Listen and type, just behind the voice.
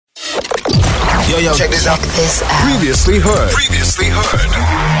Yo, check this out. Previously heard.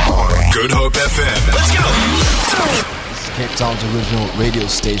 Good Hope FM. Let's go. This is Cape Town's original radio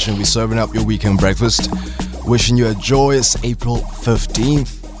station. We're serving up your weekend breakfast. Wishing you a joyous April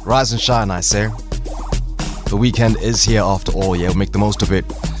 15th. Rise and shine, I say. The weekend is here after all, yeah, we'll make the most of it.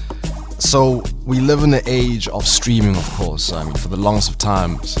 So, we live in the age of streaming, of course. I mean, for the longest of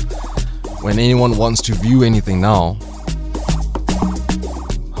times, when anyone wants to view anything now,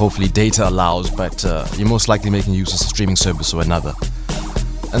 hopefully data allows, but you're most likely making use of a streaming service or another.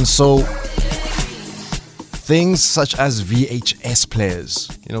 And so, things such as VHS players,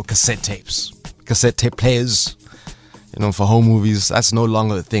 cassette tape players, for home movies, that's no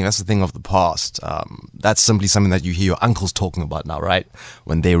longer a thing. That's a thing of the past. That's simply something that you hear your uncles talking about now, right?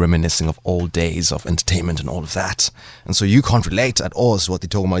 When they're reminiscing of old days of entertainment and all of that. And so you can't relate at all to what they're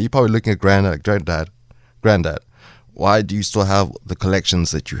talking about. You're probably looking at granddad, why do you still have the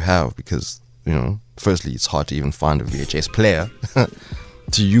collections that you have? Because, firstly, it's hard to even find a VHS player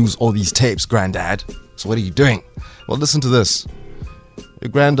to use all these tapes, granddad. So what are you doing? Well, listen to this. Your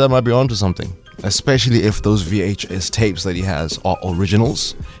granddad might be onto something. Especially if those VHS tapes that he has are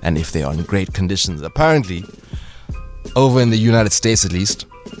originals and if they are in great conditions. Apparently, over in the United States at least,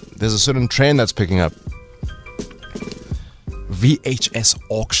 there's a certain trend that's picking up. VHS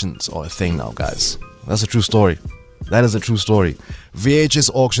auctions are a thing now, guys. That's a true story. That is a true story. VHS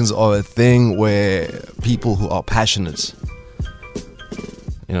auctions are a thing where people who are passionate,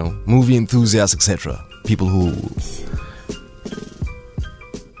 movie enthusiasts, etc., people who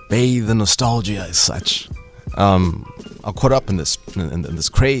bathe the nostalgia as such, are caught up in this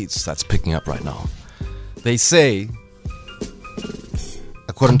craze that's picking up right now. They say,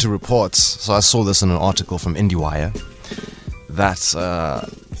 according to reports, so I saw this in an article from IndieWire, that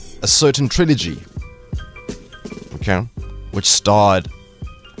a certain trilogy, which starred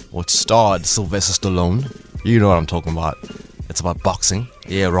Sylvester Stallone, you know what I'm talking about. It's about boxing,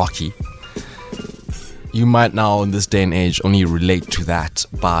 Rocky. You might now, in this day and age, only relate to that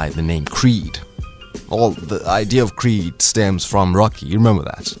by the name Creed. Well, the idea of Creed stems from Rocky. You remember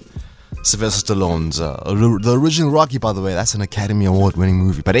that? Sylvester Stallone's, the original Rocky, by the way, that's an Academy Award-winning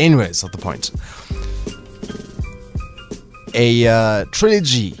movie. But anyways, not the point. A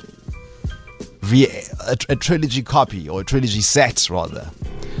trilogy, a trilogy copy, or a trilogy set, rather,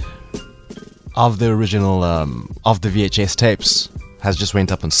 of the original, of the VHS tapes has just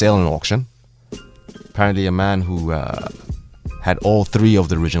went up on sale in an auction. Apparently a man who had all three of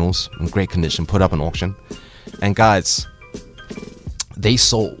the originals in great condition put up an auction. And guys, they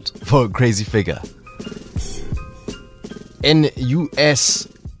sold for a crazy figure. In US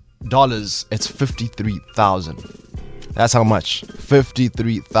dollars, it's 53,000. That's how much.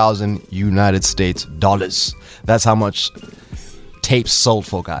 53,000 United States dollars. That's how much tapes sold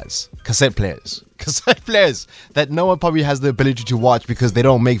for, guys. Cassette players that no one probably has the ability to watch because they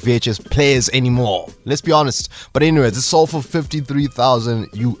don't make VHS players anymore. Let's be honest. But anyways, it's sold for 53,000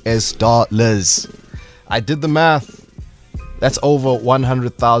 US dollars. I did the math. That's over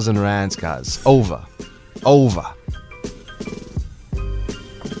 100,000 rands, guys. Over.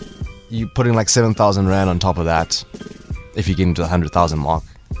 You putting like 7,000 rand on top of that if you get into the 100,000 mark.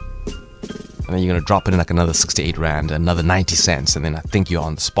 And then you're going to drop it in like another 68 rand, another 90 cents, and then I think you're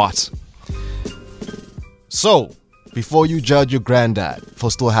on the spot. So, before you judge your granddad for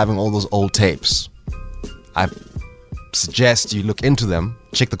still having all those old tapes, I suggest you look into them,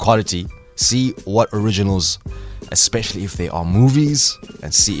 check the quality, see what originals, especially if they are movies,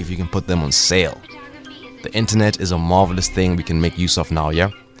 and see if you can put them on sale. The internet is a marvelous thing we can make use of now, yeah?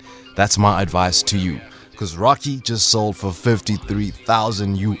 That's my advice to you. Because Rocky just sold for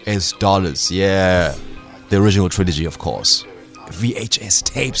 53,000 US dollars. Yeah. The original trilogy, of course. VHS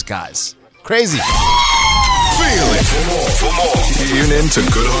tapes, guys. Crazy. Feel it. For more, tune in to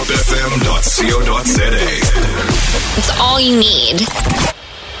goodhopefm.co.za. It's all you need.